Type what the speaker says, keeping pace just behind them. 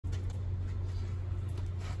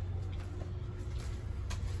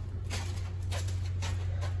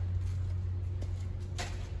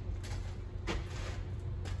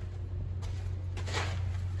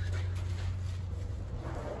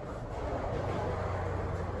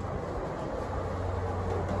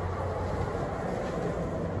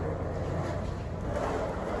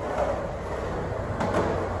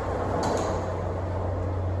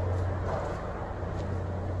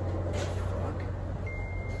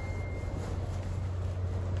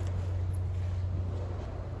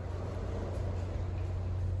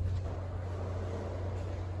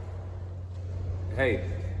Hey,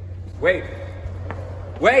 wait.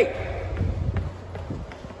 Wait!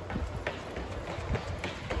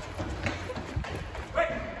 Wait!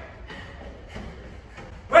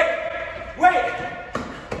 Wait! Wait!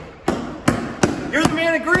 You're the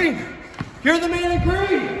man in green! You're the man in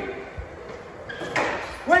green!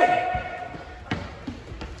 Wait!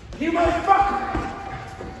 You motherfucker!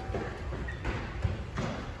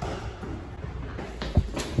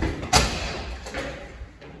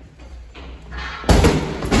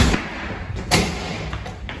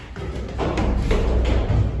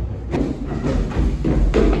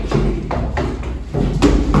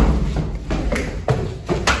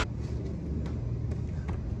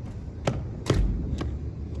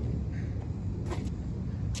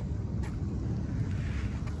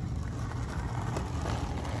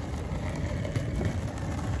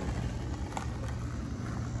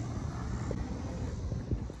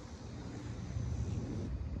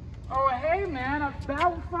 Oh, hey, man,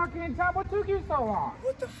 about fucking time. What took you so long?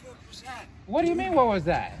 What the fuck was that? What do you mean, what was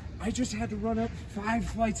that? I just had to run up 5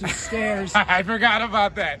 flights of stairs. I forgot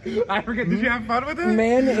about that. I forget. Did you have fun with it?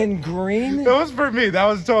 Man in green? That was for me. That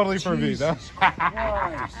was totally for me. Jesus Christ.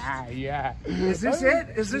 Yeah. Is this it?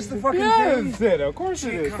 Is this the fucking Yeah, thing? that's it. Of course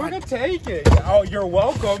it is. God. We're gonna take it. Oh, you're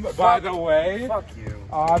welcome, by the way. Fuck you.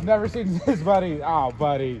 Oh, I've never seen this, buddy. Oh,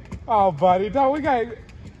 buddy. Oh, buddy. No, we got...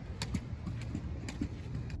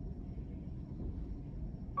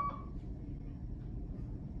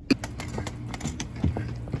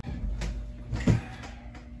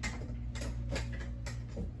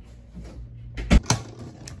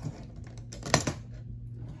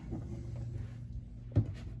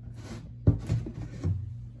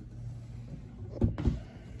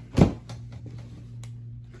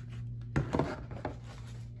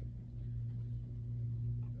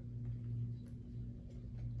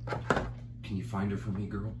 Can you find her for me,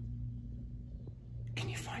 girl? Can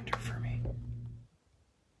you find her for me?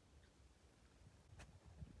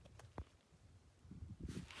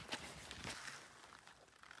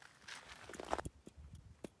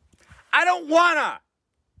 I don't wanna!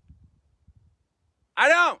 I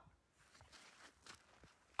don't!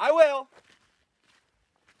 I will.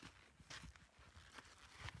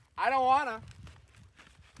 I don't wanna.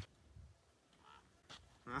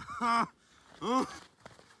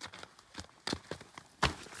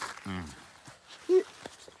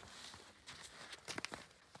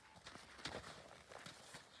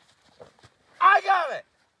 I got it!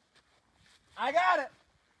 I got it!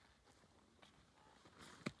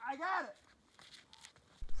 I got it!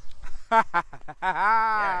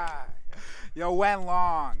 Yeah. Yo, went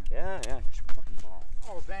long. Yeah, just fucking ball.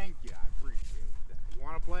 Oh, thank you. I appreciate that. You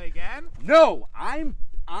want to play again? No, I'm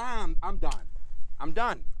done. I'm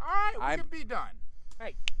done. All right, we I'm- can be done.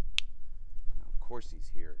 Hey, Of course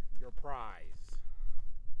he's here. your prize.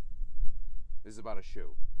 This is about a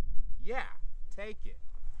shoe. Yeah, take it.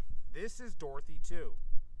 This is Dorothy too.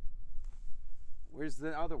 Where's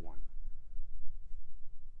the other one?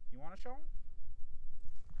 You want to show him?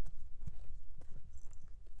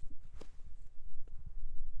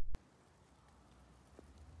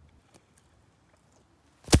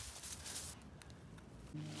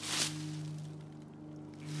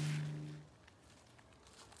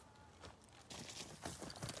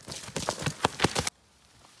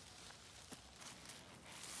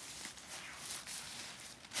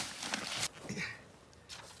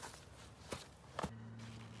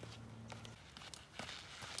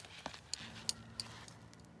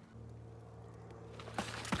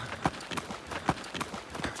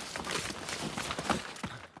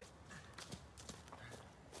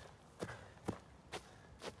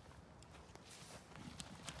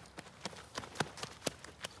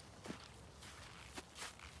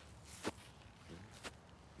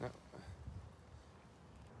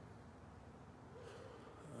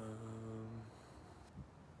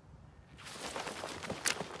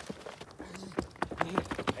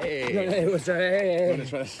 Hey. What's that?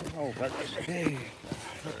 Hey. Oh, but hey.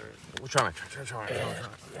 We're trying.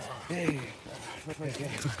 Hey.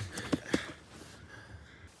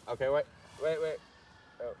 Okay, wait.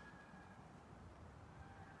 Oh.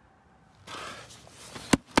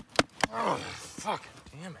 Oh, fuck.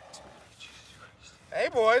 Damn it. Hey,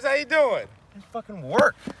 boys, how you doing? It fucking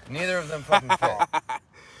work. Neither of them fucking fit.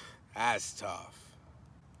 That's tough.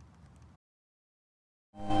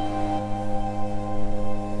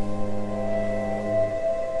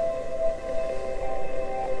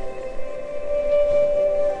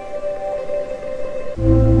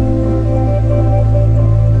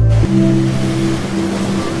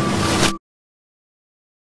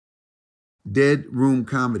 Dead Room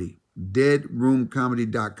Comedy.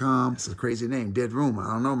 deadroomcomedy.com. It's a crazy name, Dead Room.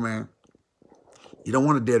 I don't know, man. You don't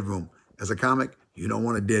want a dead room. As a comic, you don't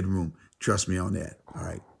want a dead room. Trust me on that. All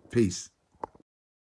right. Peace.